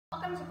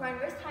Welcome to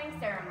Grander's Tying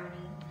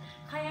Ceremony.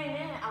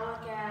 Kaya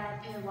awak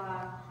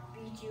pewa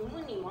biju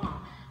muni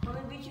ma. Kami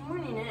biju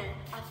muni ne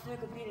asal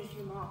ke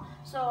biju ma.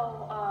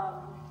 So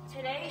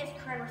today is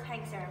Grander's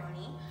Tying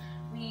Ceremony.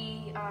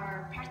 We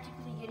are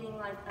practically getting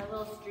like a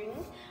little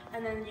strings,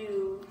 and then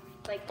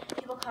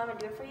people come and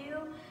do it for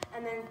you,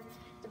 and then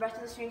the rest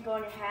of the string go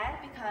on your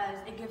head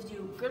because it gives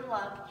you good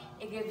luck.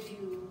 It gives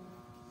you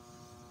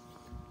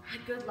a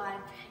good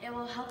life. It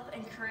will help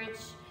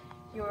encourage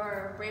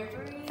your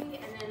bravery,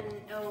 and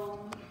then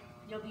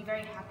you'll be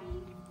very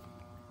happy.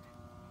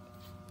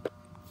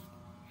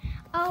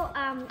 Oh,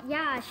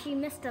 yeah, she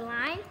missed a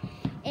line.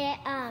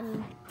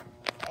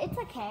 It's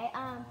okay.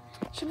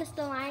 She missed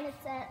a line. It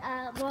said,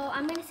 well,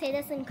 I'm gonna say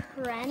this in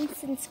Karen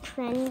since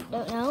Karen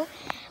don't know,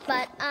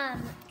 but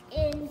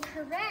in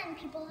Karen,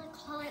 people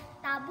call it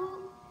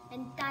tabu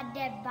and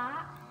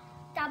tadeba.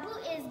 Tabu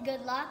is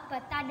good luck,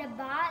 but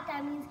tadeba,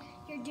 that means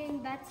you're doing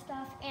bad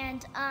stuff,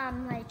 and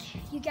like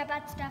you get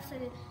bad stuff, so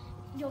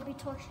you'll be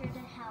tortured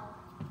in hell.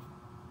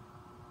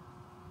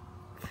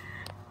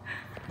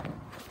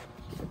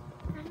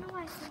 I don't know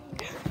why I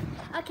said it.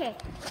 Okay,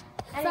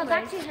 so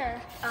back to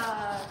her.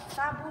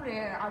 Tabu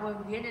ne awa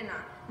viene na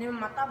ne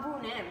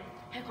matabu ne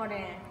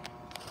hekone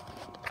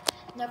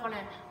ne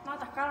kone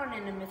mata karo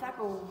ne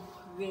misako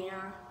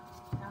vina.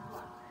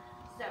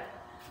 So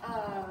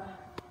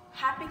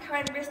happy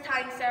Cranberry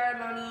Tying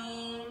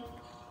Ceremony.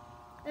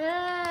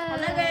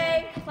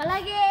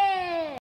 Walage.